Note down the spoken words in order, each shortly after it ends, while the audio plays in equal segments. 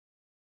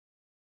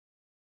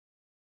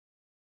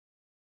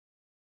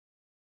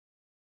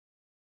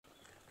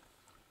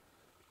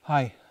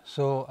Hi,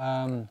 so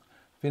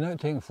been out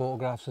taking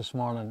photographs this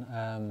morning.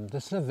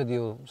 This is a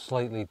video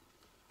slightly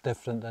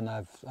different than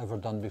I've ever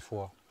done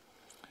before.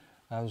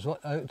 I was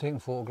out taking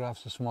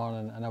photographs this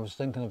morning and I was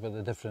thinking about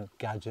the different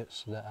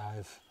gadgets that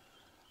I've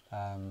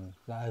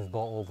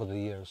bought over the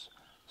years.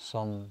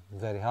 Some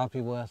very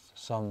happy with,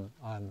 some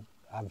I'm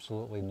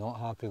absolutely not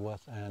happy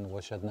with and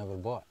wish I'd never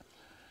bought.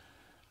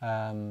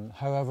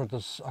 However,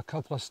 there's a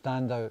couple of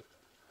standout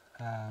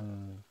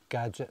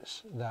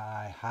gadgets that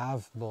I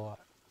have bought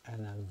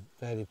and I'm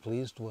very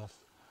pleased with,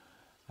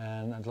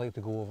 and I'd like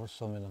to go over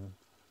some of them.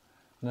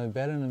 Now,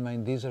 bearing in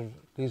mind these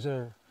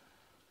are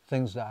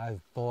things that I've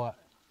bought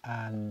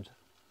and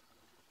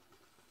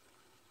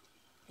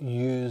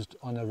used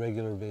on a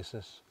regular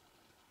basis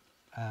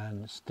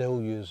and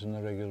still use on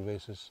a regular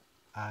basis,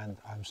 and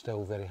I'm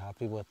still very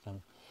happy with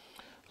them.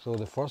 So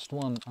the first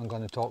one I'm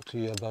going to talk to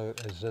you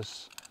about is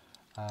this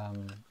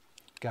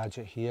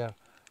gadget here.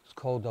 It's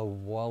called a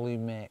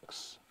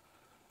Wallymex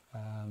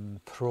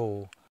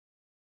Pro.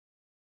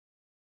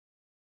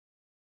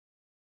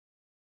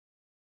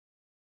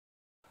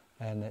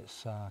 And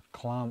it's a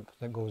clamp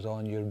that goes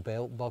on your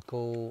belt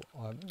buckle,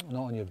 or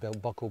not on your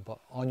belt buckle, but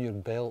on your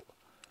belt,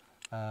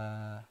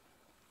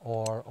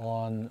 or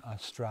on a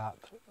strap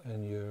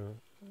in your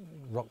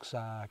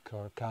rucksack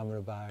or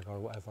camera bag or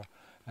whatever,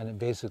 and it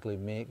basically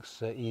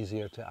makes it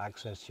easier to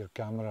access your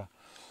camera.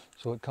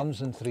 So it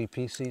comes in 3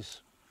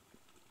 pieces.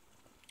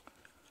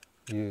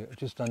 You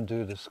just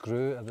undo the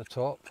screw at the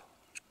top,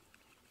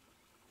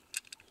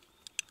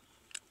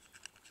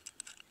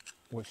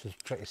 which is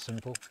pretty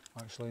simple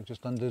actually,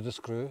 just undo the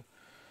screw,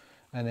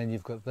 and then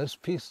you've got this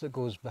piece that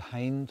goes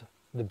behind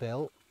the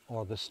belt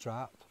or the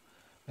strap,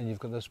 and you've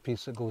got this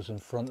piece that goes in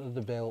front of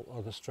the belt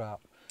or the strap,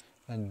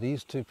 and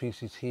these 2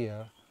 pieces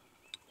here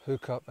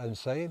hook up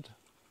inside,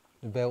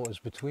 the belt is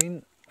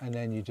between, and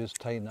then you just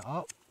tighten it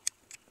up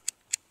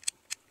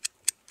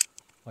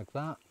like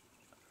that,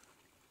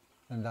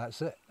 and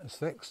that's it, it's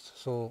fixed.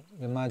 So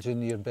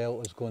imagine your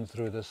belt is going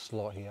through this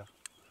slot here.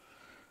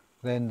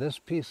 Then this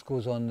piece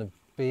goes on the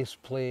base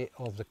plate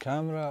of the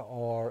camera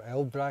or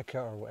L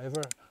bracket or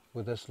whatever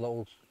with this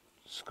little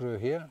screw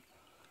here.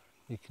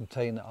 You can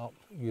tighten it up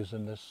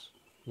using this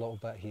little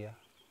bit here.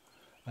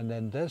 And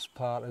then this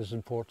part is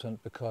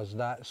important because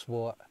that's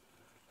what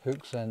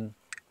hooks in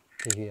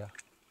to here.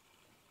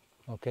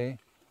 Okay,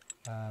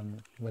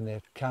 when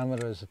the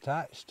camera is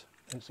attached,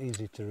 it's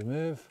easy to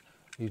remove.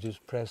 You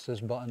just press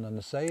this button on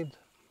the side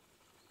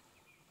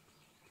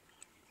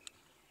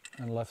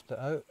and lift it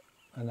out,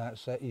 and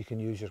that's it. You can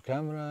use your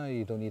camera.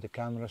 You don't need a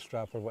camera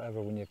strap or whatever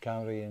when you're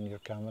carrying your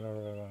camera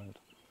around.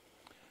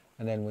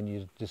 And then when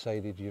you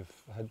decided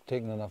you've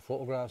taken enough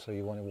photographs or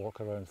you want to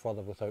walk around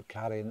further without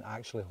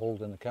actually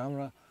holding the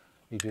camera,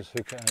 you just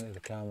hook it into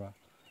the camera,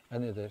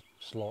 into the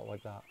slot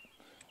like that.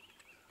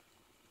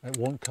 It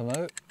won't come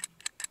out,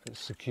 it's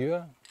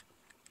secure.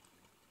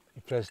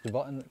 You press the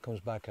button, it comes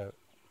back out.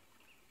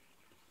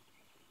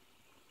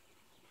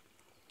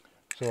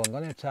 So I'm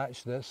going to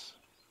attach this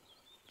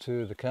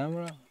to the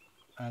camera,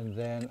 and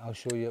then I'll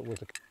show you it with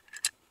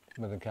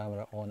the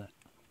camera on it.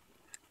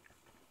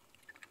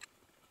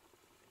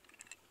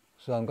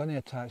 So I'm going to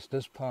attach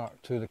this part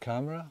to the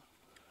camera,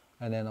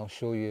 and then I'll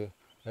show you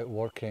it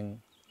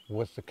working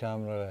with the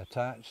camera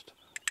attached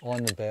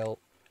on the belt.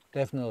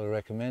 Definitely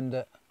recommend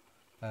it.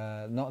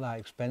 Not that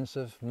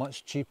expensive,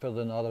 much cheaper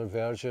than other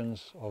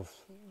versions of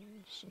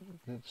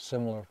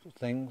similar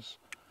things.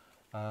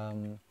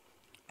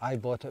 I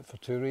bought it for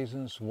 2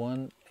 reasons.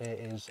 One, it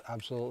is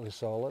absolutely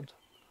solid,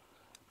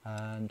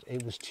 and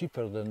it was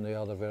cheaper than the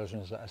other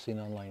versions that I've seen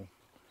online.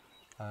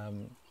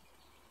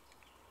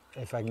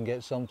 If I can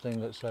get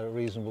something that's at a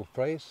reasonable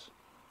price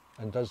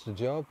and does the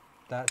job,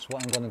 that's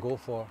what I'm going to go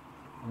for.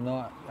 I'm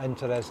not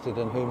interested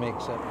in who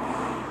makes it.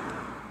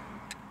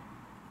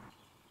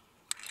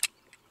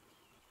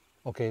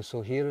 Okay,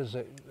 so here is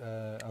it.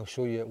 I'll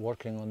show you it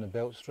working on the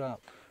belt strap.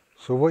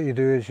 So what you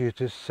do is you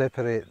just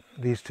separate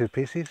these 2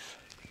 pieces.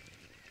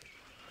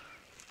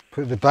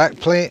 Put the back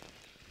plate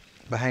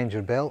behind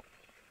your belt.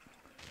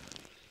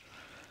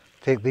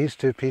 Take these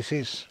 2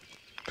 pieces,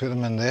 put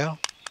them in there.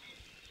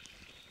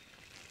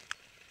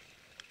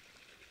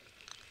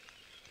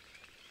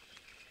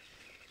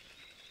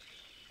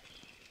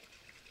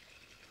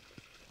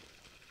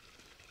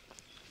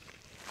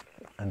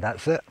 And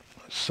that's it,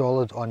 it's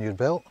solid on your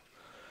belt.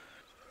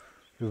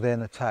 You'll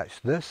then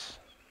attach this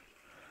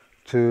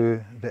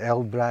to the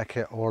L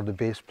bracket or the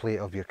base plate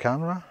of your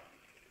camera,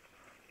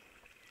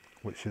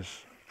 which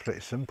is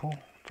pretty simple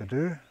to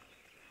do.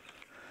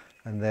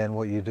 And then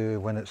what you do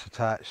when it's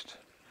attached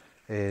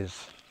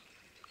is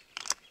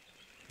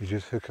you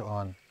just hook it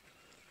on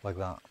like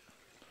that.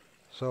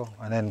 So,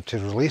 and then to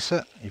release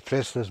it, you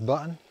press this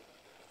button,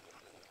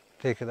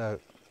 take it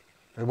out.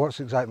 It works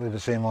exactly the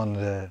same on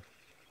the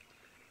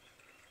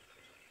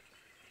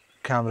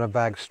camera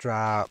bag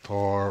strap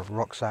or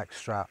rucksack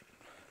strap.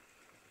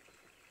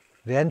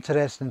 The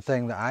interesting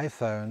thing that I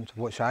found,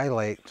 which I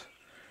liked,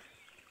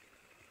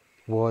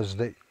 was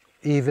that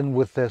even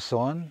with this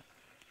on,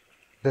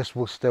 this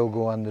will still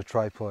go on the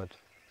tripod.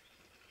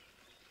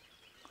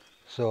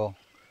 So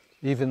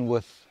even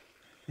with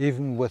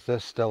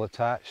this still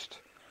attached,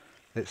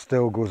 it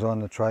still goes on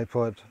the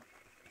tripod.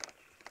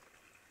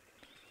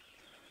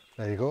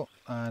 There you go,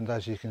 and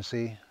as you can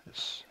see,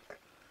 it's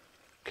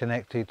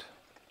connected,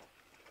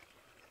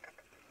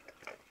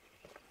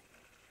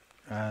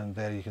 and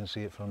there you can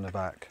see it from the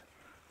back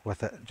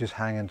with it just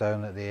hanging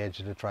down at the edge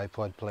of the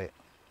tripod plate.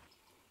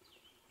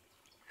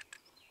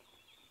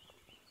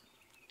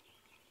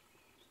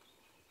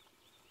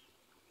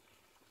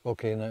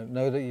 Okay,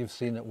 now that you've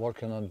seen it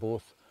working on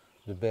both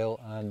the belt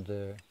and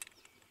the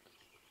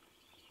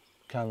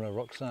camera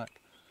rucksack,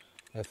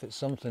 if it's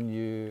something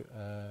you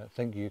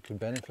think you could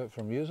benefit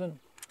from using,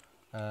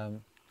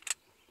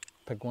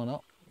 pick one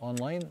up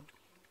online.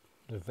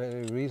 They're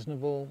very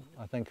reasonable.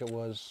 I think it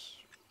was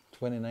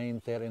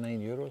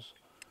 29-39 euros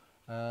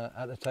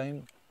at the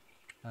time,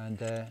 and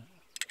there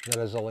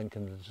is a link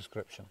in the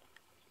description.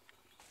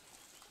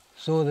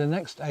 So the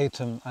next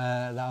item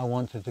that I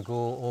wanted to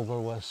go over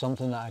was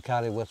something that I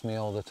carry with me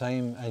all the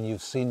time, and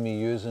you've seen me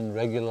using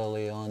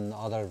regularly on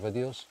other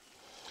videos,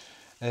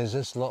 is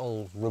this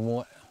little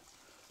remote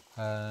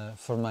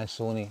for my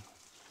Sony,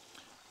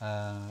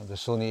 the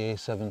Sony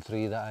a7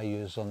 III that I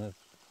use on a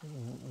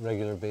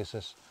regular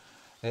basis.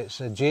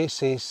 It's a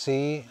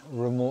JCC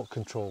remote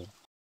control.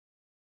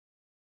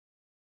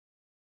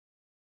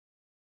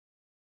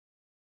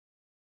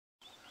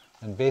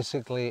 And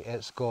basically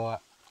it's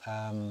got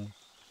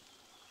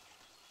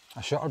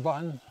a shutter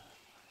button,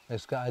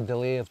 it's got a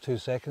delay of 2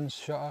 seconds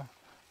shutter,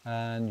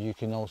 and you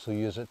can also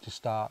use it to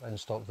start and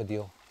stop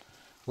video,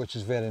 which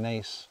is very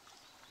nice.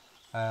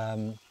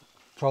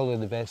 Probably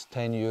the best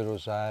 10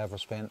 euros I ever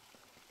spent.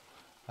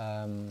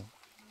 I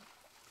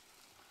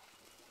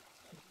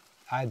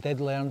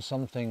did learn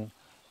something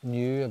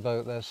new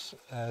about this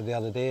the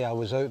other day. I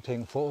was out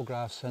taking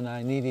photographs and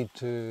I needed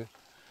to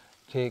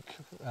take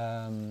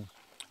a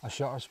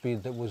shutter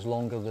speed that was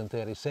longer than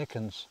 30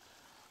 seconds.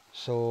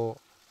 So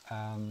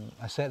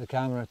I set the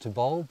camera to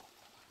bulb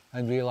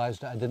and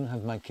realised that I didn't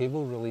have my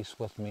cable release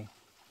with me.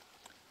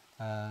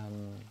 A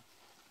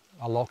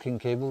locking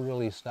cable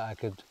release that I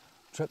could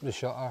trip the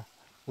shutter,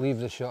 leave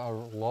the shutter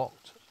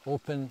locked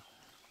open,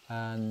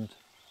 and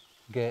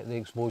get the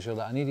exposure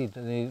that I needed.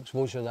 And the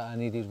exposure that I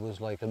needed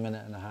was like 1.5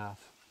 minutes.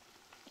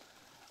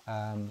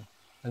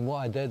 And what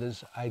I did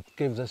is I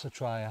gave this a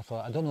try. I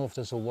thought, I don't know if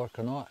this will work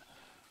or not,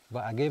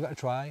 but I gave it a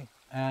try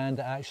and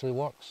it actually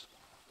works.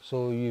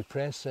 So you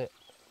press it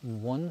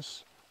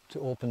once to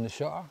open the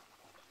shutter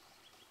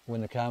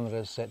when the camera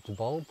is set to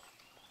bulb,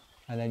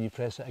 and then you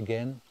press it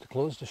again to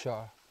close the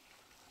shutter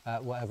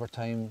at whatever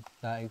time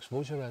that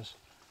exposure is.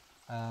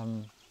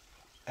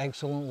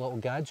 Excellent little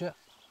gadget,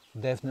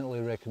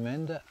 definitely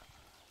recommend it.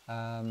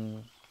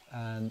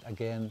 And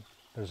again,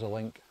 there's a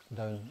link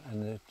down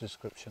in the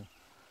description.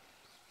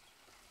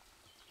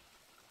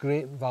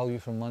 Great value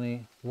for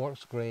money,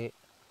 works great,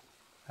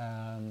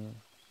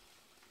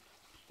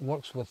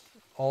 works with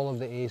all of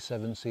the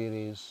A7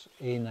 series,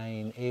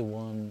 A9,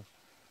 A1,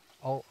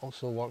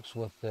 also works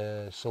with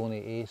the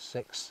Sony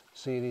A6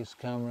 series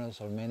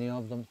cameras, or many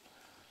of them.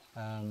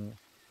 And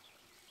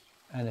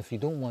if you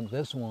don't want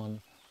this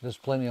one, there's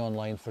plenty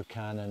online for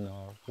Canon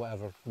or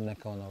whatever,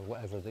 Nikon or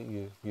whatever that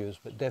you use,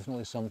 but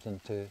definitely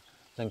something to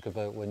think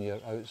about when you're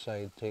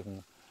outside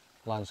taking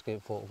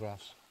landscape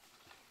photographs.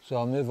 So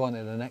I'll move on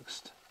to the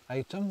next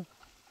item.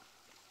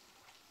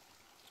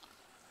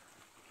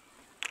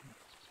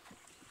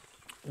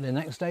 The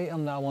next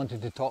item that I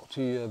wanted to talk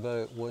to you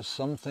about was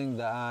something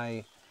that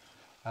I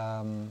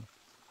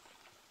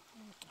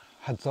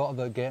had thought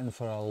about getting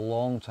for a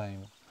long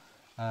time,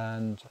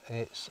 and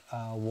it's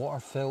a water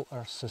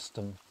filter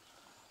system.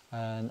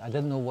 And I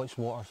didn't know which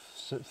water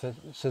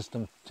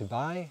system to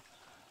buy.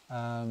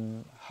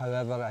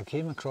 However, I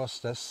came across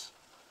this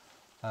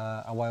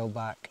a while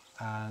back,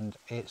 and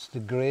it's the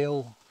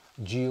Grail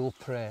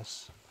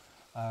GeoPress.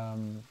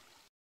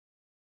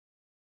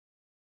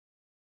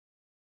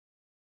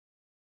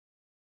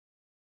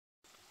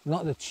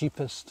 Not the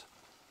cheapest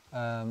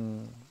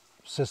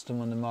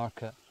system on the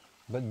market,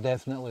 but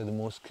definitely the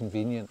most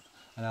convenient,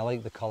 and I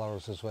like the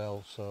colours as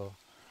well. So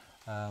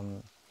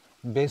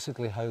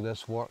basically how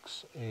this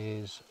works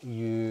is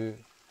you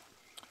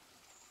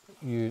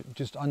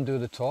just undo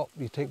the top,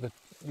 you take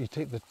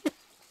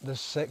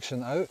this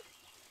section out.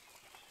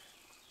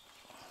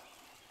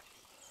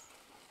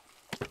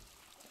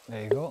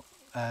 There you go,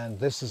 and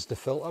this is the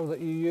filter that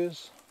you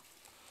use.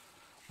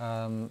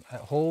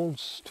 It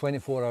holds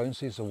 24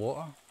 ounces of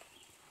water,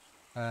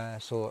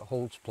 so it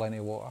holds plenty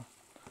of water.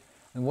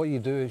 And what you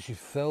do is you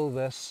fill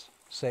this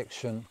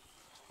section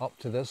up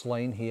to this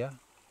line here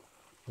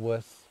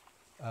with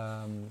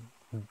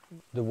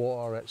the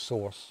water at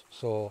source,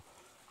 so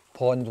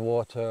pond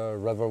water,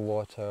 river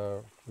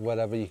water,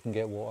 wherever you can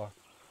get water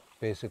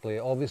basically.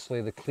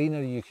 Obviously the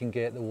cleaner you can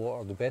get the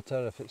water the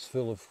better. If it's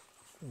full of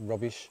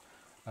rubbish,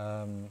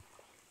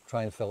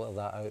 try and filter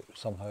that out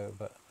somehow,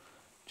 but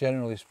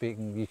generally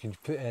speaking you can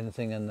put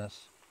anything in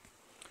this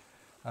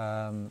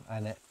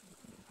and it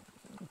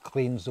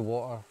cleans the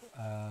water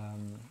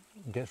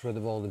gets rid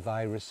of all the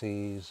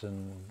viruses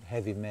and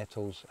heavy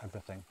metals,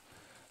 everything.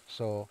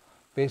 So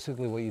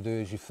basically what you do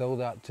is you fill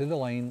that to the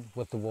line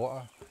with the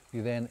water.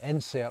 You then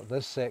insert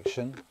this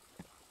section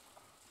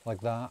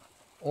like that,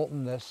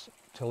 open this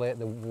to let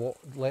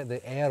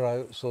the air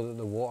out so that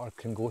the water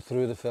can go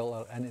through the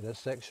filter into this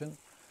section.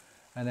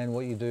 And then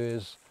what you do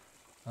is,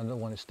 I don't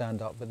want to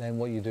stand up, but then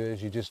what you do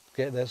is you just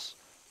get this,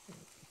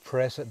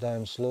 press it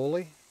down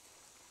slowly,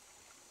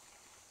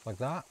 like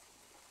that.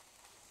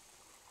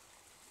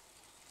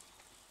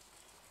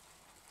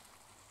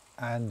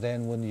 And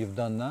then when you've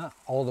done that,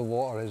 all the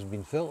water has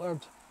been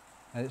filtered,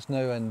 and it's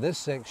now in this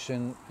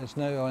section, it's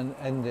now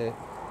in the,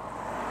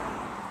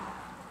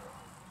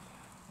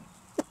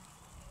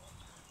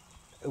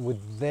 it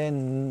would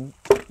then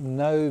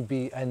now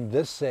be in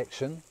this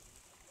section,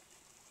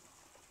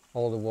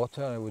 all the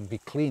water, it would be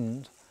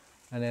cleaned,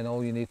 and then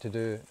all you need to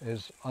do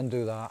is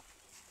undo that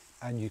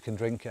and you can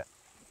drink it.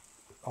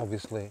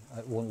 Obviously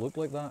it won't look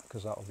like that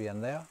because that will be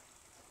in there,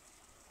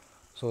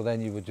 so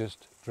then you would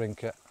just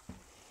drink it.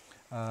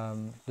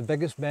 The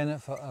biggest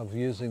benefit of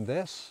using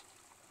this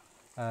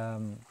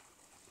that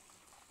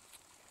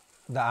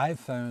I've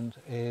found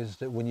is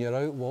that when you're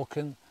out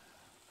walking,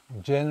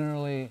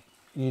 generally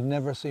you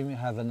never seem to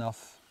have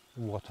enough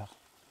water.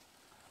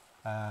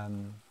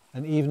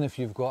 And even if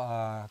you've got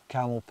a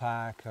camel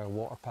pack or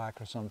water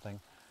pack or something,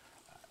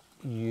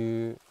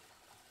 the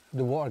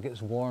water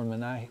gets warm,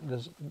 and I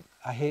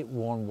hate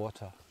warm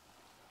water.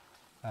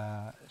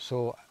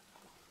 So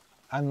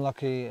I'm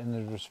lucky in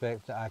the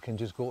respect that I can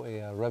just go to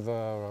a river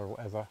or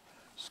whatever,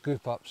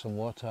 scoop up some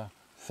water,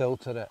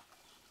 filter it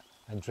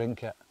and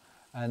drink it.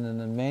 And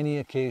then on many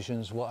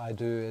occasions what I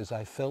do is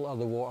I filter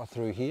the water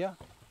through here,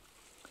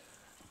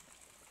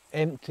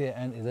 empty it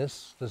into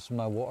this is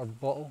my water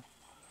bottle,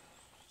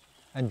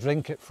 and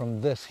drink it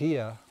from this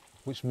here,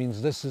 which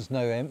means this is now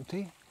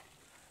empty.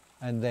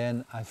 And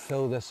then I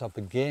fill this up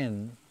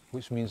again,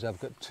 which means I've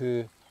got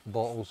 2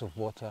 bottles of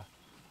water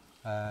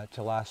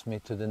to last me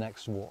to the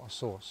next water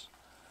source.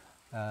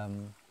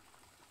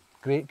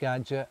 Great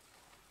gadget,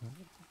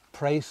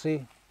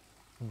 pricey,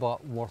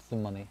 but worth the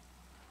money.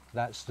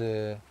 That's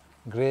the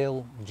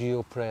Grail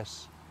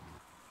GeoPress.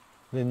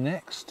 The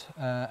next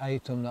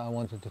item that I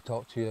wanted to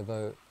talk to you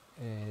about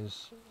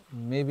is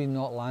maybe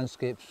not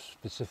landscape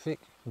specific,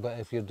 but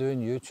if you're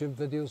doing YouTube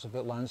videos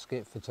about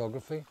landscape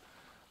photography,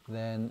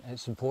 then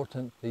it's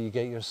important that you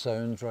get your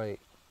sound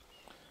right.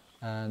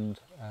 And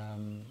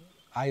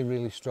I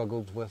really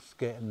struggled with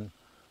getting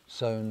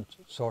sound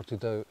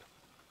sorted out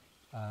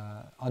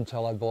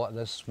until I bought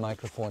this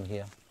microphone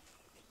here,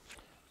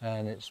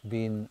 and it's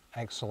been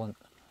excellent.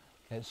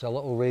 It's a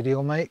little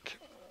radio mic.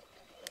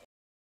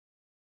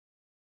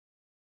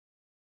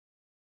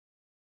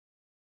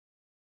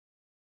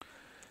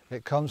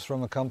 It comes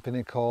from a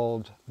company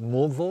called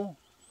Movo,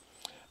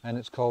 and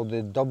it's called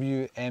the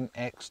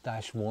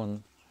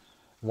WMX-1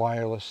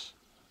 wireless.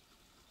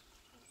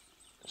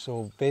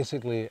 So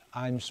basically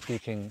I'm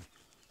speaking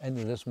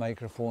into this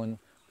microphone,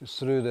 it's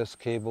through this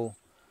cable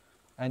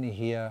into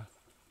here,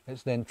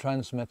 it's then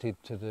transmitted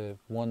to the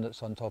one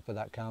that's on top of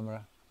that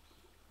camera,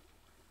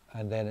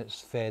 and then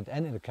it's fed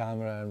into the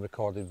camera and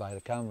recorded by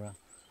the camera.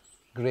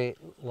 Great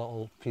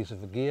little piece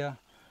of gear,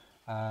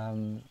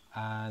 and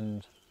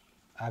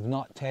I've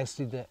not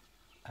tested it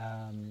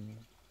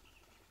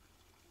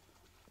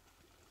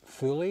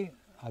fully.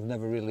 I've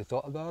never really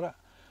thought about it,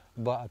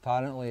 but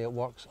apparently it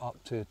works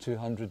up to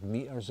 200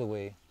 meters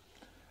away.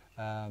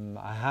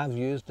 I have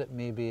used it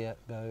maybe at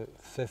about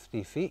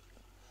 50 feet,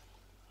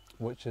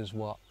 which is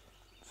what,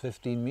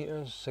 15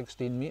 meters,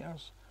 16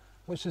 meters,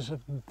 which is a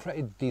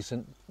pretty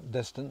decent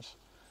distance,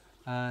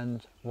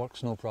 and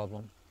works no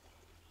problem.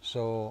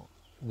 So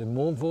the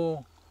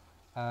Movo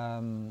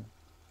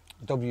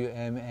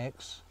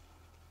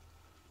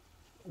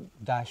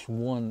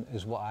WMX-1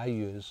 is what I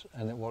use,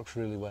 and it works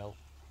really well.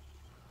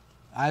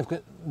 I've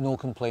got no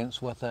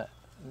complaints with it.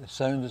 The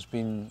sound has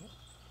been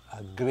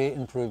a great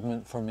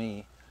improvement for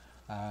me.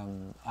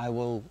 I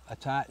will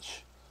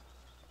attach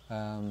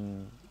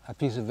a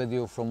piece of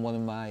video from one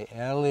of my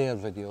earlier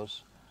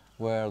videos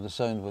where the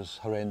sound was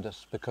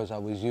horrendous because I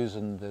was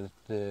using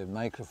the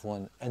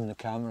microphone in the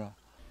camera.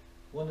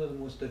 One of the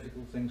most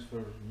difficult things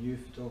for new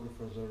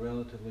photographers or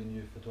relatively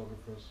new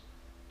photographers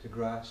to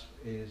grasp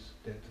is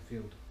depth of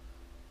field,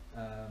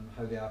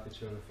 how the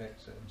aperture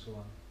affects it and so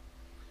on.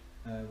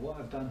 What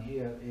I've done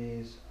here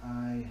is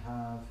I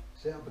have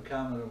set up a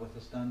camera with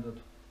a standard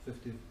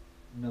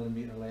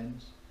 50mm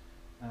lens,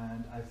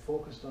 and I've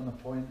focused on a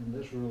point in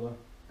this ruler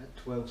at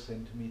 12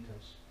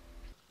 centimeters.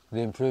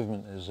 The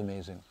improvement is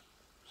amazing.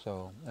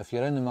 So if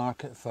you're in the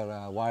market for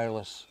a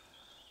wireless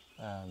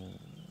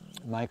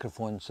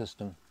microphone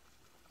system,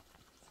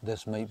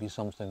 this might be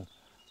something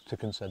to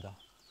consider.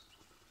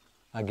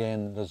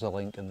 Again, there's a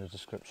link in the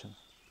description.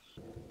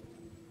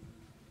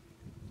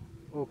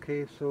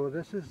 Okay, so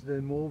this is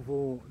the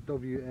Movo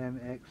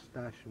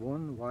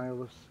WMX-1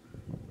 wireless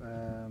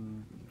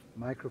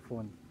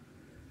microphone.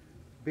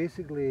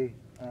 Basically,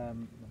 let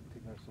me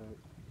take this out.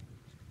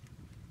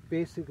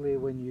 basically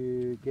when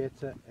you get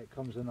it, it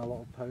comes in a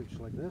little pouch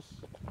like this.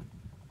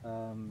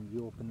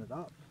 You open it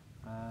up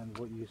and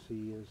what you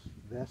see is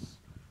this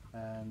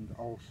and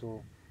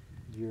also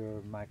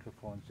your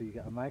microphone. So you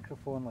get a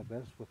microphone like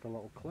this with a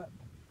little clip.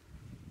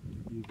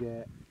 You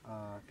get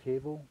a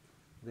cable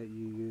that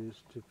you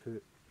use to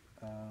put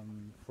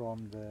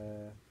from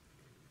the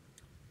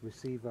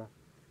receiver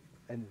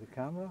into the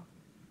camera.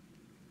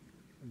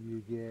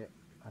 You get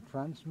a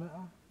transmitter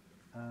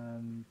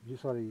and you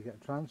get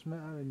a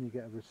transmitter and you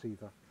get a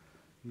receiver.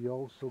 You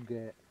also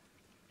get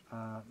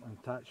an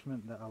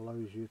attachment that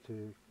allows you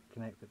to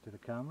connect it to the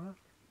camera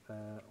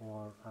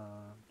or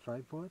a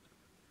tripod,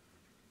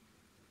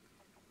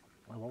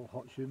 a little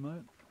hot shoe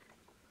mount,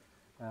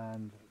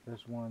 and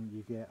this one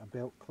you get a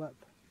belt clip.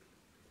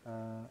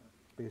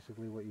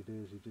 Basically what you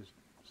do is you just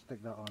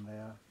stick that on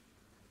there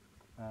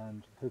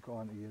and hook it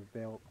onto your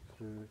belt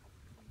through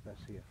this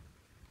here.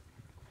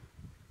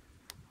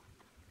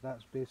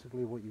 That's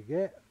basically what you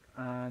get,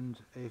 and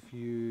if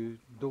you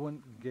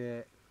don't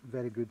get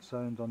very good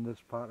sound on this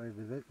part of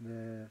the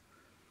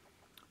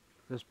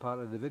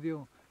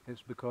video,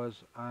 it's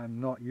because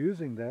I'm not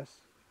using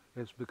this.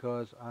 It's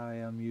because I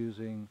am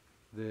using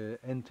the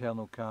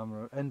internal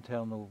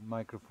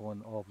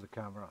microphone of the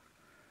camera.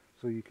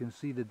 So you can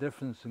see the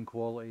difference in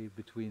quality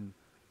between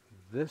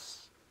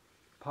this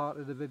part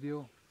of the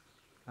video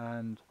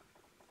and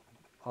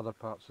other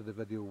parts of the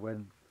video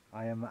when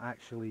I am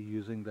actually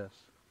using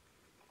this.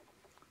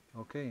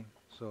 Okay,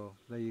 so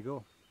there you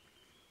go.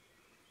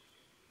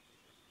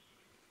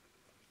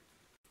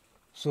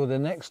 So the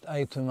next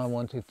item I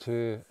wanted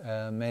to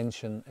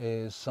mention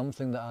is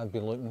something that I've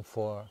been looking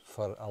for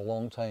a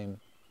long time,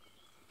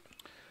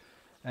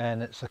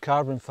 and it's a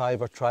carbon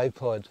fibre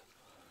tripod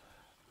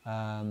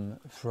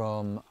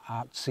from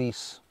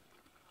Artsys.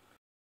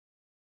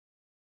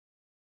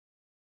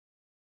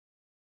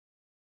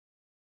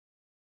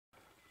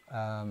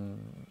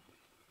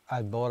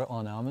 I bought it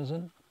on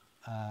Amazon.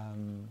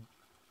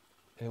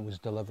 It was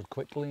delivered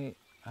quickly,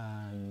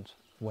 and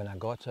when I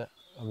got it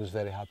I was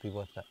very happy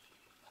with it,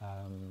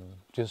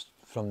 just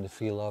from the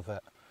feel of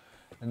it.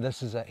 And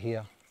this is it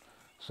here.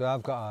 So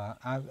I've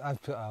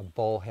put a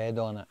ball head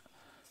on it,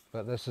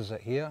 but this is it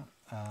here.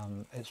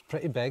 It's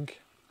pretty big,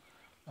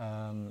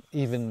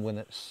 even when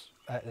it's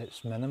at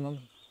its minimum,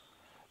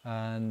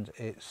 and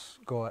it's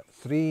got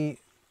three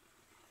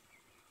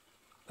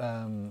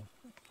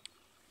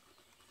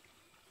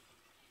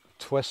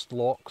twist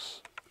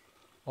locks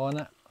on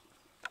it,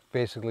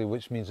 basically,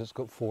 which means it's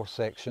got 4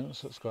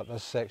 sections. It's got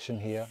this section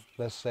here,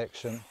 this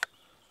section,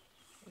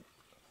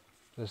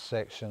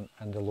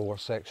 and the lower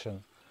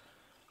section.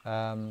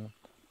 The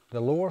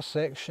lower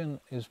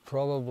section is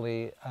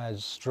probably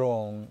as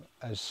strong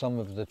as some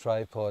of the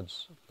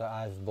tripods that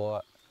I've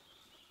bought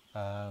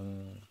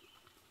in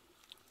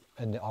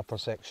the upper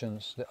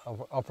sections. The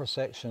upper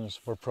sections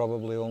were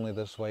probably only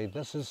this wide.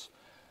 This is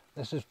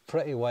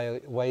pretty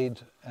wide,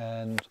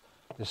 and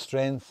the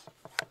strength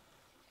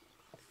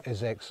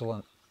is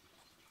excellent.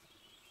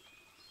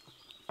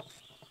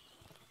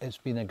 It's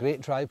been a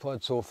great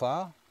tripod so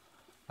far.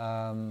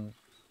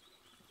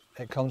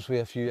 It comes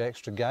with a few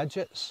extra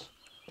gadgets.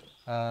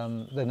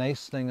 The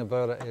nice thing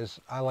about it is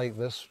I like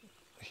this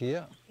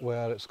here,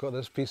 where it's got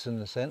this piece in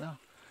the centre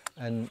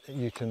and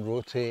you can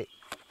rotate.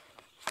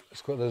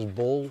 It's got this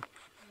bowl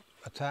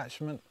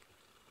attachment,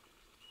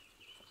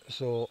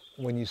 so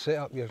when you set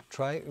up your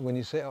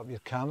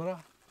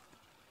camera,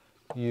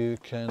 you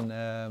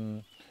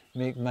can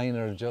make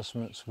minor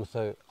adjustments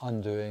without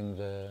undoing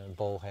the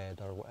ball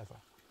head or whatever.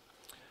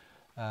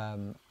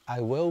 I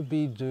will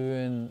be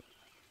doing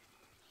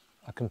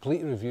a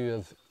complete review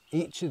of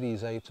each of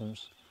these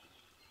items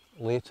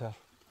later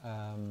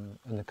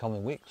in the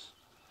coming weeks,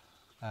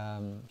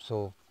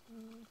 so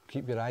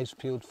keep your eyes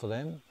peeled for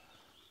them.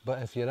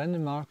 But if you're in the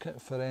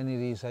market for any of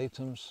these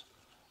items,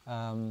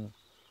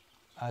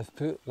 I've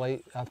put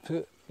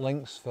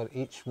links for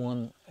each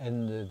one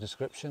in the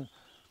description.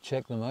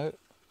 Check them out.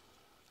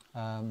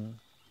 I'm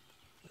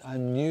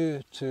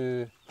new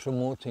to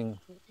promoting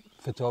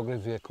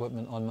photography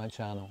equipment on my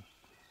channel,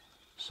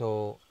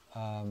 so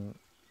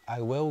I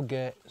will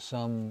get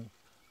some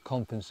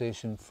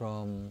compensation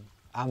from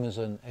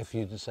Amazon if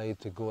you decide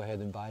to go ahead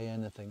and buy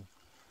anything,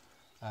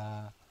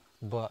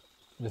 but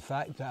the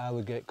fact that I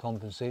would get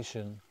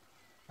compensation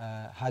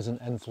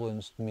hasn't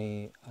influenced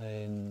me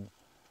in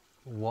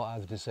what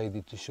I've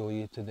decided to show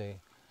you today.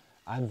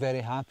 I'm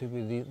very happy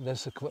with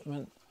this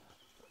equipment,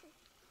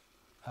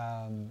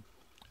 and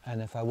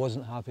if I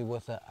wasn't happy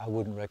with it, I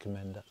wouldn't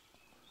recommend it.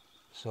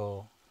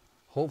 So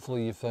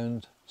hopefully you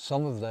found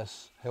some of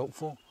this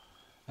helpful,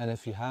 and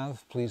if you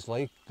have, please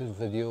like the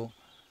video,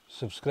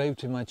 subscribe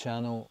to my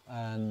channel,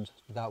 and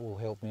that will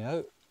help me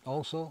out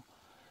also.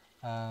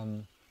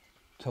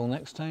 Till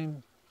next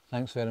time,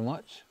 thanks very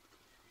much,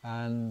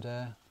 and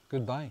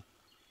goodbye.